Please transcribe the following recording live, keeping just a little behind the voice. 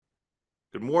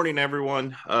Good morning,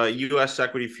 everyone. U.S.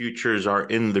 equity futures are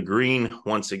in the green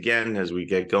once again as we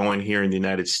get going here in the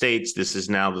United States. This is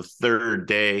now the third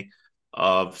day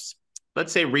of,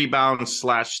 let's say, rebound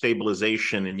slash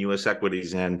stabilization in U.S.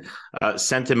 equities, and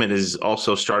sentiment is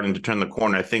also starting to turn the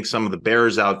corner. I think some of the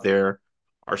bears out there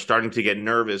are starting to get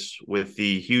nervous with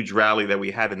the huge rally that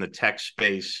we had in the tech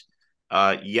space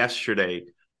yesterday.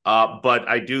 But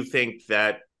I do think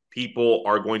that people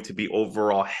are going to be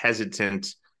overall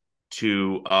hesitant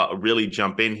to really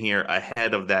jump in here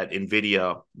ahead of that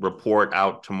NVIDIA report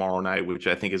out tomorrow night, which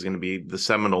I think is going to be the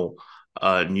seminal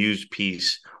news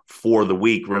piece for the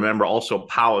week. Remember, also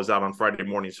Powell is out on Friday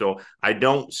morning. So I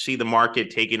don't see the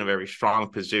market taking a very strong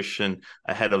position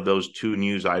ahead of those two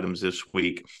news items this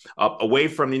week. Away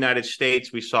from the United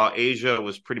States, we saw Asia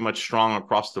was pretty much strong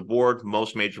across the board.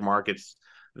 Most major markets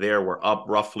there were up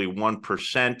roughly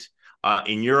 1%.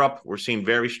 In Europe, we're seeing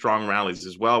very strong rallies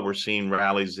as well. We're seeing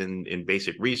rallies in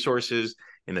basic resources,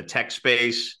 in the tech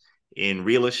space, in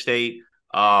real estate,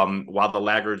 while the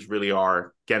laggards really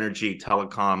are energy,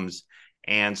 telecoms,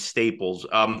 and staples.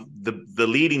 The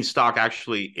leading stock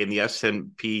actually in the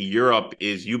S&P Europe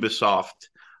is Ubisoft,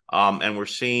 and we're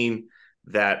seeing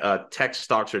that tech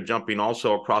stocks are jumping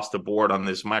also across the board on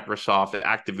this Microsoft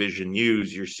Activision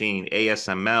news. You're seeing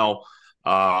ASML,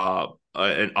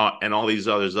 and all these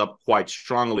others up quite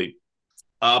strongly.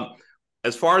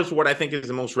 As far as what I think is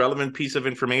the most relevant piece of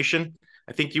information,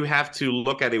 I think you have to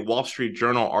look at a Wall Street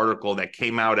Journal article that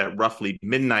came out at roughly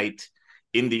midnight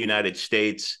in the United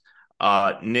States.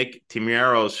 Nick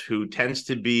Timiraos, who tends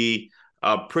to be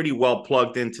pretty well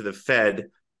plugged into the Fed,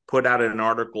 put out an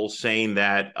article saying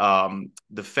that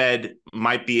the Fed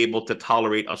might be able to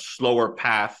tolerate a slower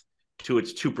path to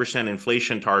its 2%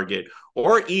 inflation target,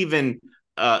 or even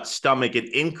stomach an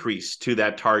increase to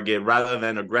that target rather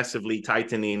than aggressively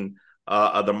tightening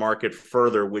the market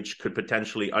further, which could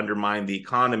potentially undermine the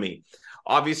economy.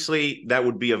 Obviously, that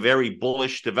would be a very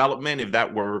bullish development if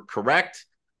that were correct.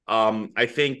 I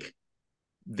think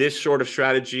this sort of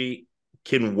strategy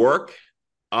can work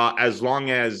as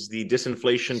long as the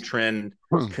disinflation trend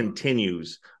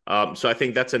continues. So I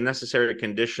think that's a necessary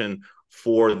condition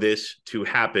for this to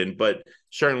happen, but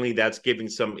certainly that's giving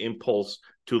some impulse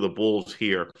to the bulls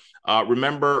here.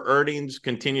 Remember, earnings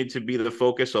continue to be the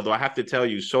focus, although I have to tell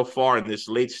you, so far in this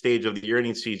late stage of the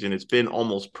earnings season, it's been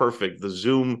almost perfect. The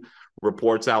Zoom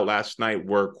reports out last night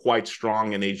were quite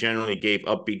strong, and they generally gave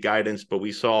upbeat guidance, but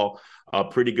we saw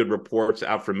pretty good reports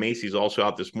out from Macy's also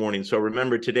out this morning. So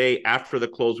remember, today, after the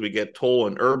close, we get Toll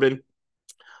and Urban,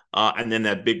 and then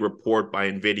that big report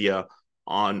by NVIDIA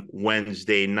on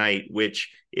Wednesday night,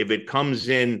 which if it comes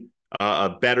in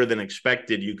better than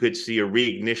expected, you could see a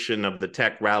reignition of the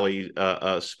tech rally,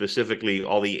 specifically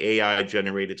all the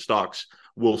AI-generated stocks.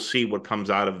 We'll see what comes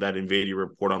out of that NVIDIA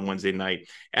report on Wednesday night.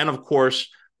 And, of course,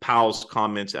 Powell's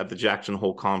comments at the Jackson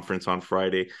Hole conference on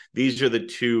Friday. These are the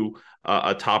two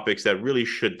topics that really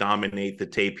should dominate the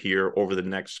tape here over the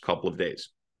next couple of days.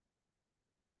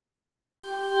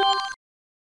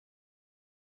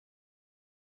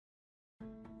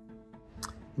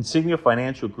 Insignia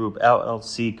Financial Group,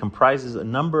 LLC, comprises a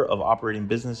number of operating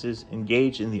businesses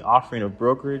engaged in the offering of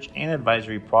brokerage and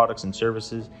advisory products and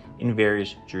services in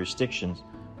various jurisdictions,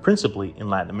 principally in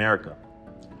Latin America.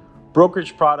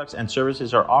 Brokerage products and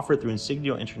services are offered through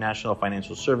Insignia International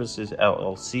Financial Services,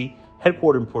 LLC,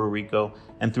 headquartered in Puerto Rico,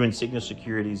 and through Insignia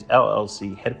Securities,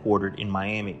 LLC, headquartered in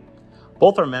Miami.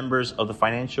 Both are members of the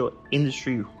Financial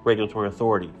Industry Regulatory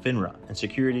Authority, FINRA, and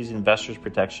Securities Investors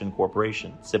Protection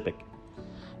Corporation, SIPC.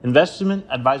 Investment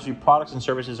advisory products and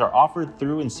services are offered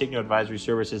through Insignia Advisory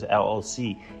Services,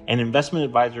 LLC, an investment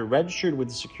advisor registered with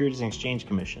the Securities and Exchange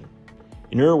Commission.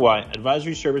 In Uruguay,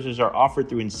 advisory services are offered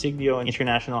through Insignia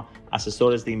International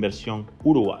Asesores de Inversión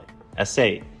Uruguay,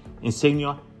 SA,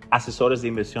 Insignia Asesores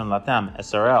de Inversión Latam,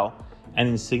 SRL, and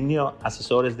Insignia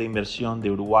Asesores de Inversión de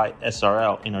Uruguay,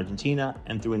 SRL, in Argentina,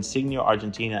 and through Insignia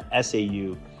Argentina,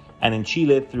 SAU, and in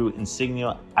Chile through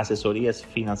Insignia Asesorías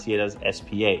Financieras,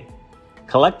 SPA.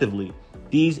 Collectively,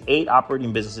 these 8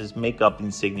 operating businesses make up the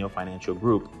Insignia Financial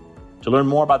Group. To learn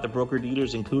more about the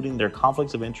broker-dealers, including their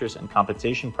conflicts of interest and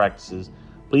compensation practices,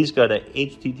 please go to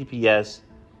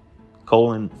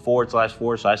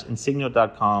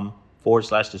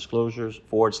https://insignia.com/disclosures/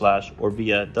 or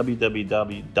via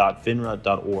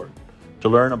www.finra.org. To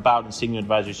learn about Insignia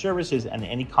Advisory Services and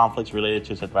any conflicts related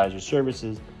to its advisory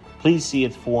services, please see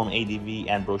its Form ADV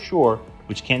and brochure,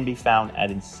 which can be found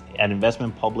at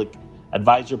Investment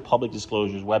Advisor Public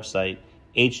Disclosures website,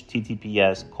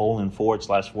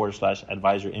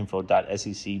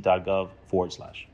 https://advisorinfo.sec.gov/.